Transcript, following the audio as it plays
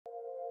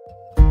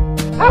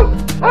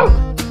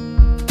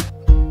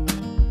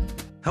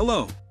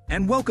Hello,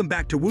 and welcome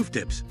back to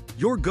Wooftips,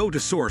 your go-to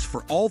source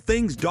for all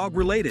things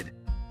dog-related.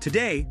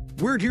 Today,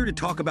 we're here to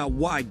talk about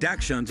why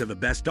Dachshunds are the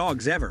best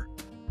dogs ever.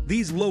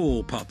 These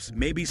little pups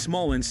may be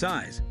small in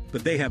size,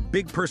 but they have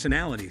big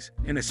personalities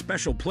and a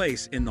special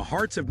place in the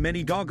hearts of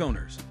many dog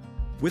owners.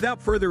 Without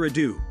further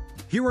ado,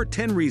 here are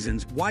 10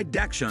 reasons why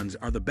Dachshunds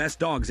are the best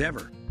dogs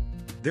ever.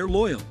 They're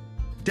loyal.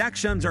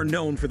 Dachshunds are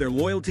known for their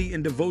loyalty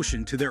and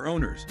devotion to their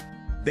owners.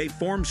 They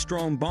form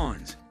strong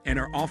bonds and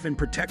are often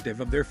protective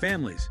of their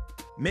families,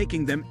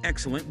 making them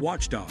excellent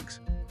watchdogs.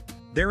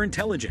 They're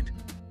intelligent.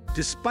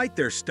 Despite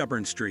their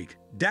stubborn streak,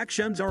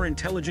 Dachshunds are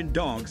intelligent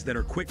dogs that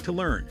are quick to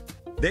learn.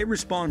 They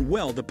respond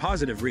well to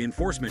positive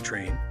reinforcement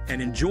training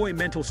and enjoy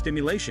mental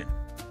stimulation.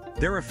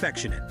 They're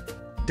affectionate.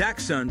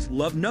 Dachshunds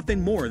love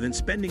nothing more than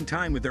spending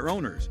time with their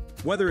owners,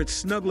 whether it's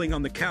snuggling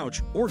on the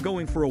couch or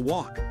going for a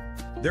walk.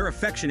 They're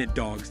affectionate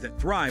dogs that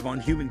thrive on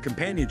human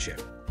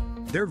companionship.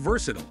 They're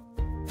versatile.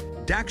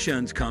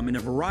 Dachshunds come in a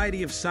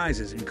variety of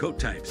sizes and coat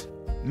types,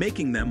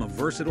 making them a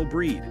versatile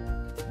breed.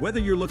 Whether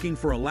you're looking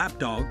for a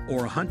lapdog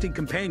or a hunting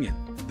companion,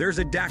 there's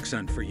a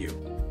Dachshund for you.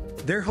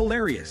 They're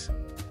hilarious.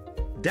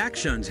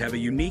 Dachshunds have a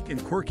unique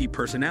and quirky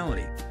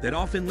personality that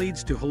often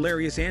leads to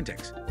hilarious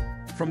antics.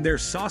 From their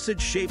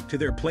sausage shape to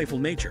their playful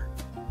nature,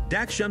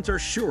 Dachshunds are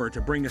sure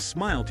to bring a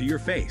smile to your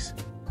face.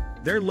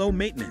 They're low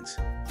maintenance.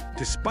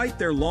 Despite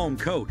their long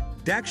coat,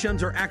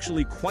 Dachshunds are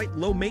actually quite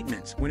low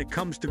maintenance when it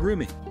comes to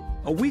grooming.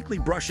 A weekly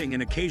brushing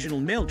and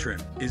occasional nail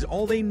trim is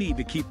all they need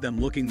to keep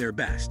them looking their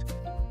best.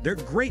 They're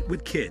great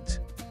with kids.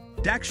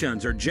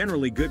 Dachshunds are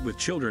generally good with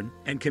children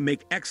and can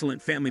make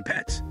excellent family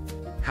pets.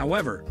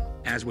 However,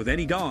 as with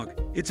any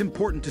dog, it's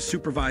important to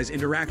supervise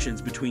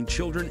interactions between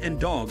children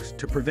and dogs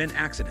to prevent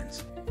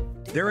accidents.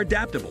 They're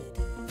adaptable.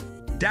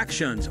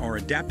 Dachshunds are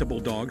adaptable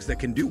dogs that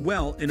can do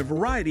well in a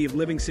variety of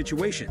living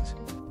situations.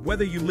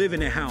 Whether you live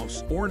in a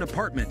house or an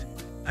apartment,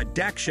 a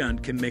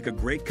Dachshund can make a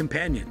great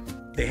companion.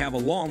 They have a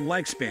long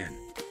lifespan.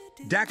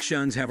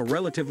 Dachshunds have a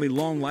relatively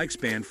long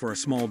lifespan for a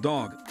small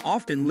dog,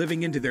 often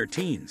living into their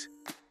teens.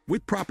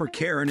 With proper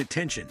care and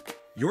attention,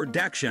 your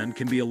Dachshund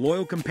can be a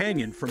loyal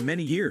companion for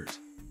many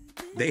years.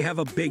 They have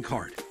a big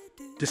heart.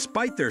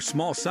 Despite their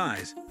small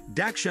size,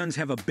 Dachshunds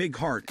have a big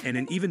heart and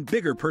an even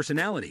bigger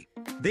personality.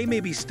 They may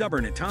be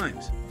stubborn at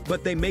times,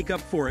 but they make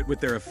up for it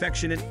with their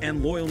affectionate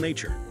and loyal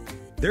nature.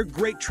 They're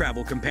great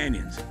travel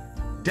companions.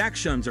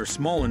 Dachshunds are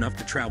small enough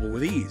to travel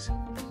with ease,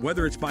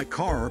 whether it's by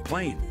car or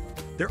plane.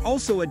 They're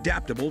also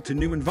adaptable to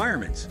new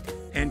environments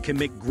and can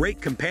make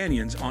great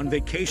companions on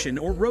vacation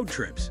or road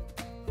trips.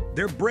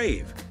 They're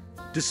brave.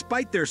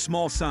 Despite their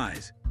small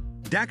size,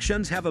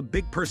 Dachshunds have a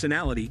big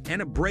personality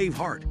and a brave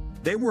heart.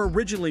 They were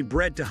originally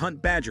bred to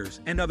hunt badgers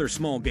and other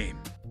small game,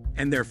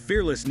 and their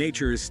fearless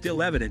nature is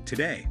still evident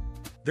today.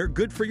 They're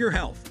good for your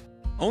health.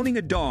 Owning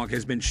a dog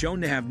has been shown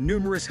to have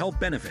numerous health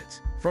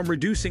benefits, from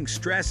reducing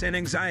stress and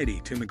anxiety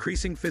to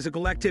increasing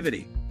physical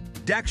activity.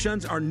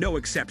 Dachshunds are no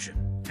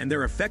exception, and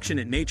their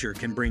affectionate nature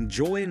can bring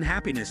joy and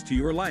happiness to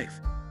your life.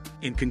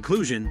 In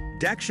conclusion,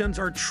 Dachshunds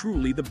are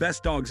truly the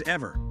best dogs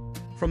ever.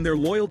 From their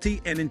loyalty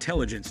and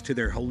intelligence to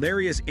their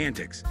hilarious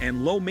antics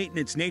and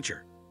low-maintenance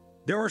nature,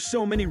 there are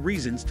so many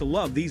reasons to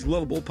love these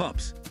lovable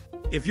pups.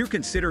 If you're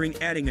considering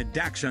adding a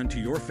Dachshund to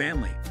your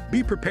family,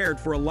 be prepared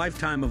for a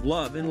lifetime of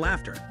love and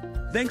laughter.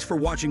 Thanks for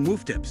watching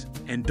Wooftips,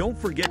 and don't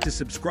forget to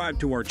subscribe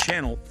to our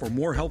channel for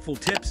more helpful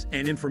tips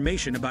and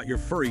information about your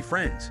furry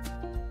friends.